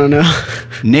 I don't know.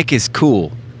 Nick is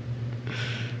cool.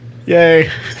 Yay.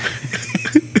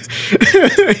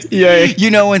 Yay.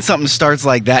 You know when something starts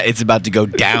like that, it's about to go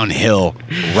downhill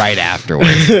right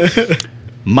afterwards.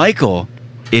 Michael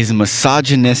is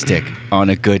misogynistic on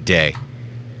a good day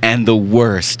and the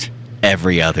worst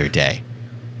every other day.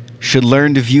 Should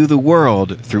learn to view the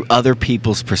world through other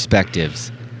people's perspectives,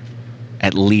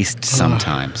 at least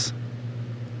sometimes.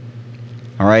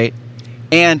 All right?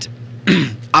 And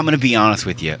I'm going to be honest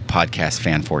with you, podcast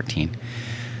fan 14.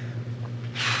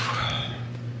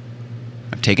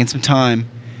 I've taken some time,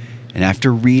 and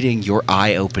after reading your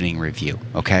eye-opening review,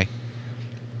 okay,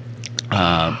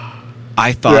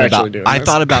 I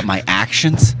thought about my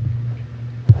actions,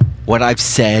 what I've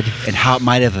said, and how it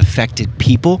might have affected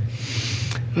people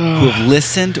who have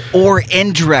listened, or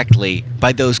indirectly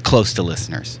by those close to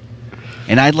listeners.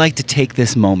 And I'd like to take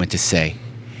this moment to say,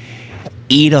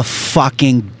 eat a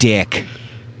fucking dick.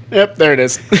 Yep, there it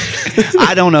is.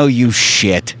 I don't owe you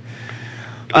shit.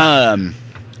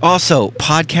 Also,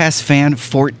 podcast fan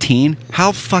 14,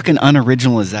 how fucking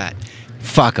unoriginal is that?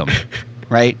 Fuck them,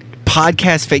 right?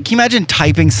 Podcast fan. Can you imagine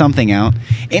typing something out?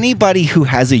 Anybody who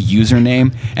has a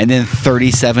username and then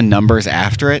 37 numbers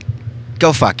after it,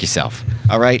 go fuck yourself,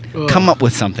 all right? Ugh. Come up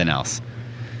with something else.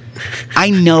 I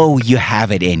know you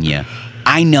have it in you.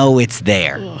 I know it's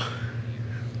there.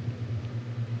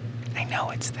 I know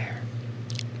it's there.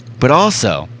 But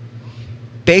also,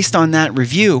 based on that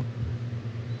review,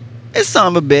 this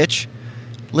son of a bitch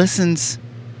listens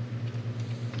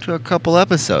to a couple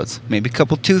episodes. Maybe a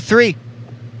couple, 2, 3.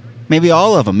 Maybe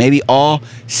all of them. Maybe all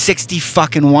 60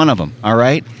 fucking one of them. All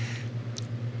right?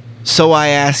 So I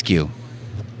ask you,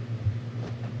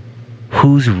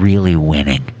 who's really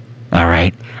winning? All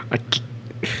right?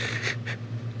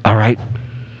 All right?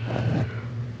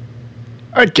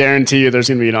 I guarantee you there's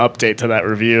going to be an update to that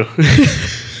review.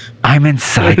 I'm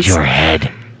inside your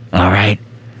head. All right?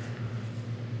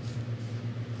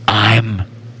 I'm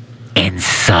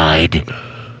inside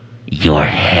your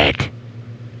head.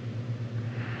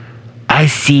 I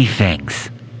see things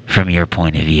from your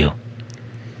point of view.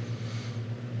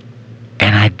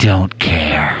 And I don't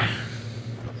care.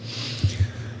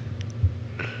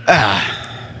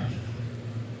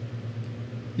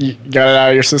 You got it out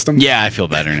of your system? Yeah, I feel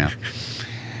better now.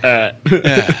 I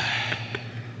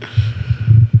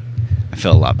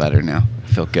feel a lot better now. I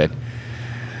feel good.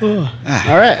 All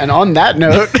right, and on that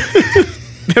note,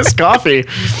 this coffee.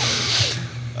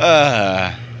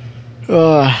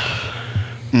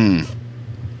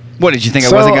 What, did you think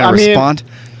I wasn't going to respond?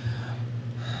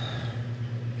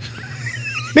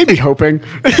 Maybe hoping.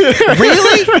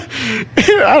 Really?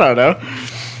 I don't know.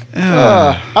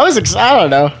 I don't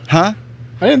know. Huh?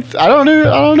 I don't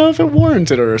know if it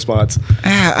warranted a response.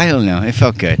 I don't know. It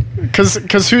felt good.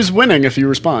 Because who's winning if you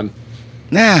respond?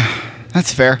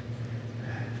 That's fair.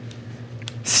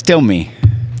 Still me.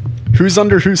 Who's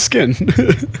under whose skin?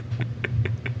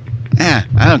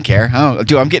 I don't care.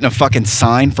 Dude, I'm getting a fucking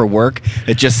sign for work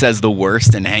that just says the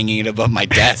worst and hanging it above my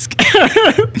desk.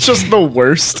 Just the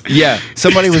worst. Yeah.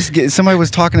 Somebody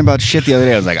was talking about shit the other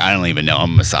day. I was like, I don't even know.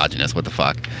 I'm a misogynist. What the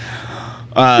fuck?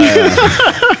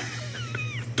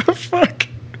 The fuck?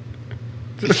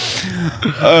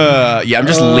 Yeah, I'm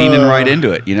just leaning right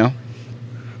into it, you know?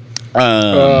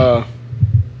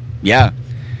 Yeah.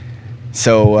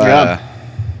 So, yeah.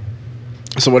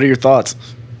 So what are your thoughts?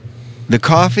 The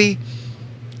coffee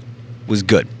was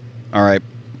good. All right.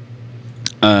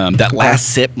 That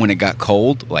last sip when it got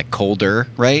cold, like colder,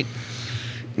 right?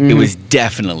 It was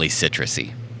definitely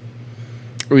citrusy.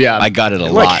 Yeah. I got it a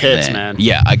lot hits, then. man.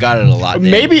 Yeah, I got it a lot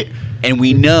then. Maybe. And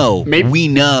we know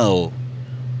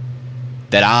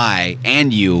that I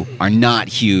and you are not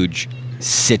huge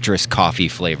citrus coffee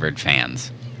flavored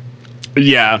fans.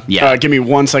 Yeah. Yeah. Give me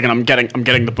 1 second. I'm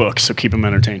getting the book, so keep them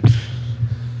entertained.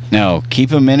 No, keep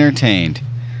them entertained.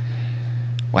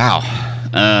 Wow.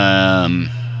 I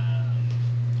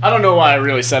don't know why I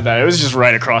really said that. It was just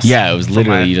right across. Yeah, it was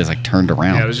literally you just like turned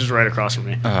around. Yeah, it was just right across from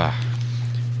me.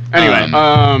 Anyway,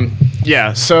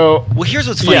 yeah. So well, here's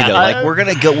what's funny though. Like we're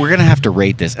gonna have to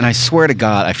rate this, and I swear to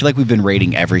God, I feel like we've been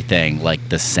rating everything like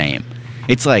the same.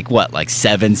 It's like what, like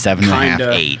 7,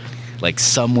 7.5, 8, like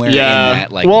somewhere in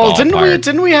that like. Well, ballpark.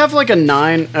 didn't we have like a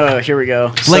 9? Here we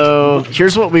go. So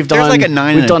here's what we've done. There's like a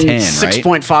 9 we've and a done 10,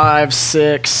 6.5,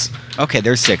 6. Okay,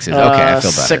 there's 6s. Okay, I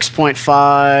feel better.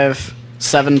 6.5,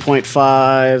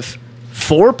 7.5,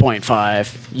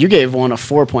 4.5. You gave one a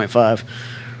 4.5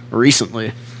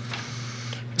 recently.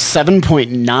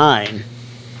 7.9.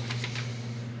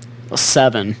 A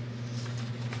 7.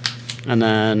 And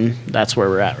then that's where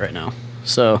we're at right now.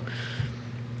 So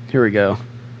here we go.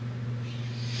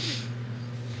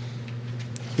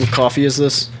 What coffee is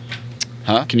this?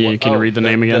 Huh? Can you read the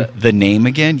name again? The name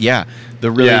again? Yeah.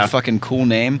 The really fucking cool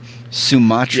name.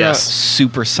 Sumatra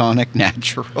Supersonic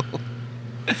Natural.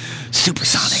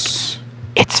 Supersonic.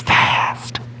 It's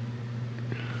fast.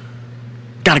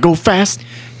 Gotta go fast.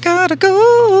 Gotta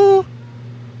go.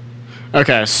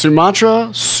 Okay,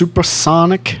 Sumatra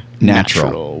Supersonic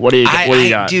Natural. What do you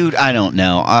got? Dude, I don't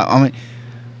know.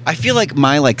 I feel like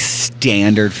my like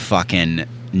standard fucking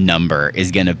number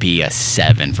is gonna be a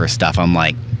 7 for stuff. I'm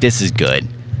like, this is good.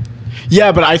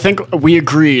 Yeah, but I think we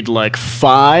agreed like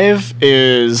 5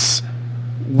 is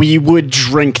we would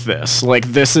drink this. Like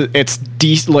this is it's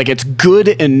good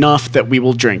enough that we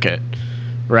will drink it.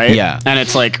 Right? Yeah. And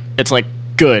it's like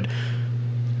good.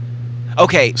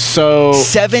 Okay. So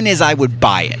 7 is I would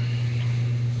buy it.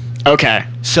 Okay.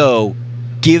 So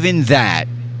given that,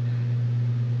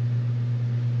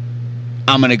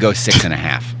 I'm gonna go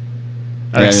 6.5.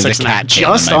 There's 6.5.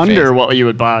 Just under what you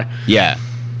would buy. Yeah.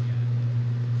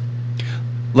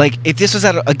 Like if this was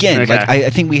at like I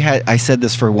think I said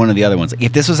this for one of the other ones.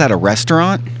 If this was at a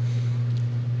restaurant,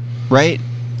 right?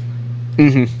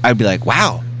 Mm-hmm. I'd be like,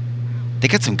 wow, they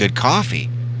got some good coffee.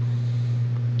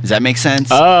 Does that make sense?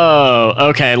 Oh,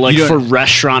 okay. Like You for don't-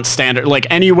 restaurant standard, like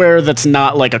anywhere that's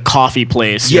not like a coffee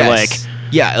place, you're like,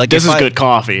 yeah, like this if is I- good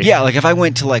coffee. Yeah, like if I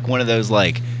went to like one of those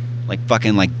like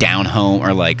fucking like down home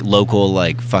or like local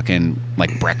like fucking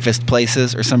like breakfast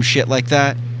places or some shit like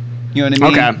that. You know what I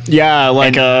mean? Okay. Yeah,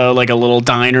 like a little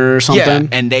diner or something. Yeah,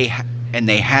 and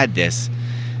they had this.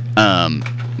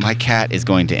 My cat is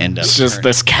going to end up. It's just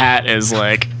this cat is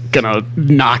like gonna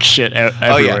knock shit out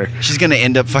everywhere. Oh yeah, she's gonna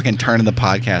end up fucking turning the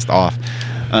podcast off.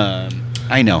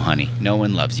 I know, honey. No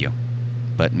one loves you,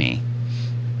 but me.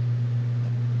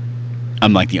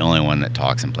 I'm like the only one that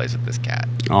talks and plays with this cat.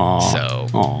 Aw. So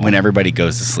Aw. when everybody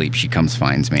goes to sleep, she comes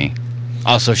finds me.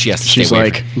 Also, she has to stay She's away.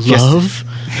 like, She has to- love?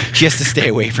 She has to stay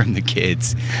away from the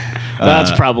kids.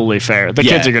 That's probably fair. The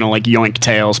kids yeah. are gonna like yoink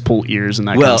tails, pull ears, and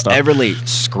that kind Well, of stuff. Everly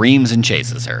screams and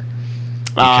chases her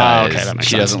Ah, because okay, that makes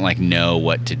she sense. doesn't like know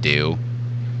what to do.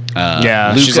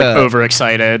 Yeah, she's like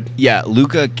overexcited. Yeah,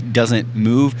 Luca doesn't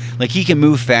move. Like he can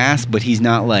move fast, but he's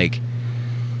not like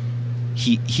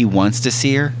he wants to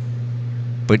see her,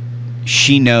 but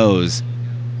she knows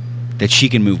that she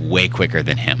can move way quicker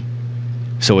than him.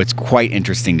 So it's quite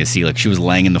interesting to see. Like she was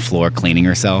laying in the floor cleaning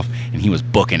herself, and he was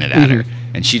booking it at her,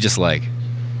 and she just like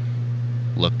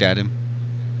looked at him,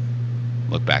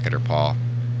 looked back at her paw,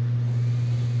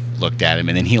 looked at him,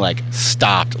 and then he like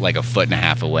stopped like a foot and a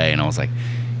half away, and I was like,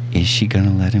 is she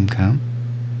gonna let him come?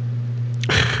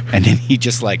 And then he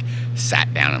just like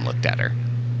sat down and looked at her,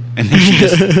 and then she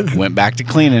just went back to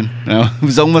cleaning. You know, it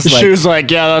was almost like She was like,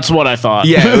 yeah, that's what I thought.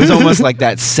 yeah, it was almost like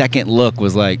that second look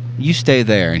was like, you stay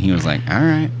there, and he was like, all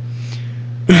right.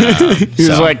 He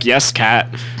was like, yes, cat.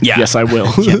 Yeah. Yes, I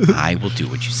will. Yeah, I will do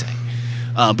what you say.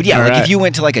 But yeah, All like right. if you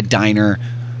went to like a diner,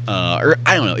 or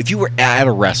I don't know, if you were at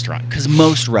a restaurant, because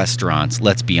most restaurants,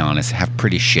 let's be honest, have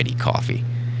pretty shitty coffee.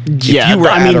 Yeah, you were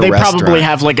I at mean, a they restaurant- probably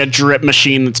have like a drip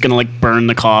machine that's gonna like burn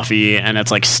the coffee, and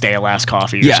it's like stale ass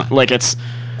coffee. Or Yeah. something. Like it's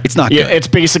not yeah, good. it's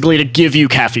basically to give you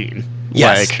caffeine.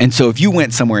 Yes. Like, And so if you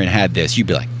went somewhere and had this, you'd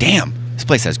be like, damn, this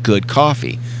place has good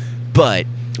coffee. But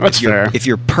That's if you're, fair. if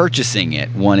you're purchasing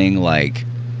it wanting like,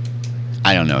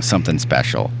 I don't know, something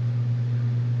special,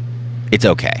 it's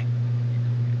okay.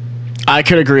 I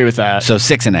could agree with that. So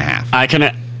 6.5.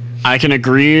 I can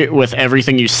agree with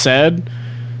everything you said,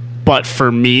 but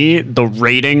for me, the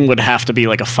rating would have to be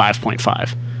like a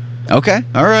 5.5. Okay.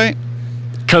 All right.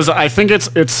 Because I think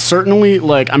it's certainly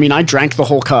like, I mean, I drank the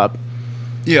whole cup.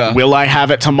 Yeah. Will I have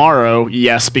it tomorrow?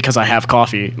 Yes, because I have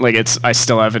coffee. Like I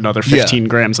still have another 15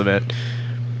 grams of it.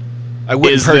 I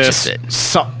wouldn't purchase it.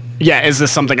 Is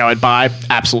this something I would buy?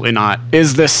 Absolutely not.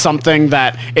 Is this something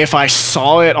that if I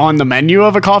saw it on the menu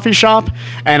of a coffee shop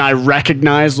and I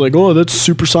recognized like, oh, that's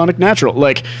Supersonic Natural,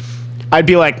 like I'd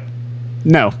be like,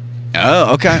 no.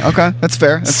 Oh, okay. Okay. That's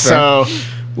fair. That's fair. So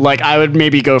like I would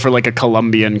maybe go for like a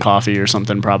Colombian coffee or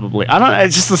something probably. I don't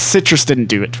it's just the citrus didn't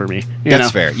do it for me. You That's know?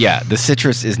 fair. Yeah. The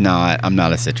citrus is not, I'm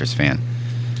not a citrus fan.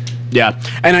 Yeah,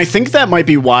 and I think that might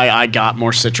be why I got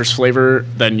more citrus flavor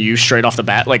than you straight off the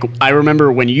bat. Like, I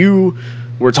remember when you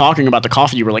were talking about the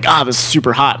coffee, you were like, this is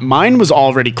super hot. Mine was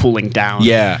already cooling down.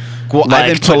 Yeah. Well,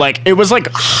 Like, it was like,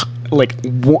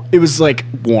 it was like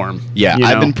warm. yeah, you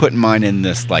I've know? been putting mine in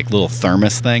this like little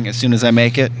thermos thing as soon as I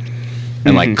make it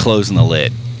and like closing the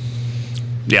lid.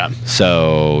 Yeah.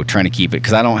 So trying to keep it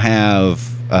because I don't have,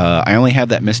 I only have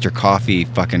that Mr. Coffee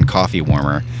fucking coffee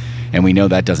warmer, and we know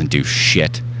that doesn't do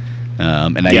shit.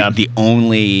 And the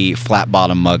only flat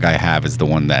bottom mug I have is the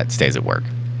one that stays at work.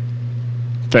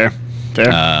 Fair.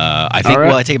 I think. All right.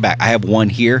 Well, I take it back. I have one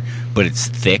here, but it's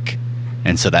thick,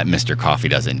 and so that Mr. Coffee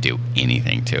doesn't do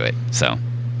anything to it. So,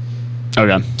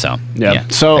 Okay. yeah.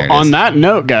 So there it on is. that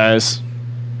note, guys,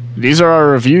 these are our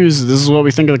reviews. This is what we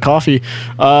think of the coffee.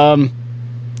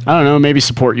 I don't know. Maybe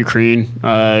support Ukraine.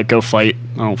 Go fight.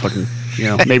 I don't fucking.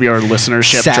 Maybe our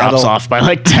listenership drops off by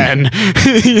like 10.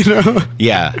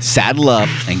 Yeah, saddle up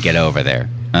and get over there.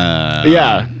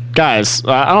 Yeah, guys.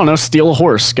 I don't know. Steal a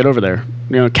horse. Get over there.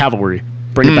 Cavalry.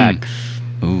 Bring it back.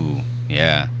 Ooh,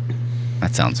 yeah,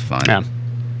 that sounds fun. Yeah.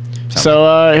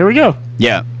 So here we go.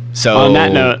 Yeah. So On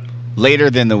that note, later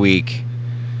than the week,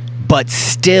 but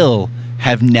still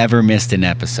have never missed an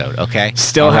episode. Okay.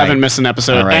 still All haven't right. missed an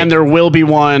episode, All right. and there will be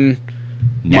one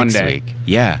Next Monday. week.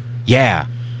 Yeah. Yeah.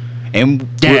 And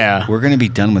Yeah. we're gonna be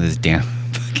done with this damn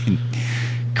fucking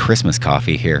Christmas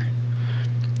coffee here.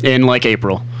 in like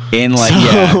April. In like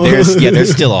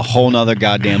there's still a whole nother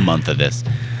goddamn month of this.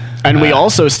 And we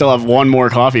also still have one more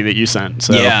coffee that you sent.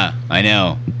 So Yeah, I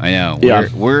know. Yeah.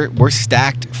 We're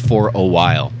stacked for a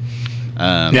while.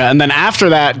 Yeah, and then after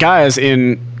that, guys,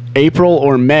 in April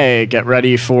or May, get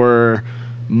ready for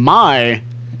my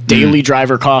daily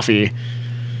driver coffee.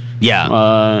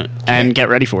 Yeah. And get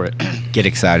ready for it. Get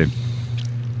excited.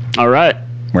 All right.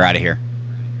 We're out of here.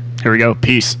 Here we go.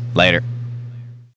 Peace. Later.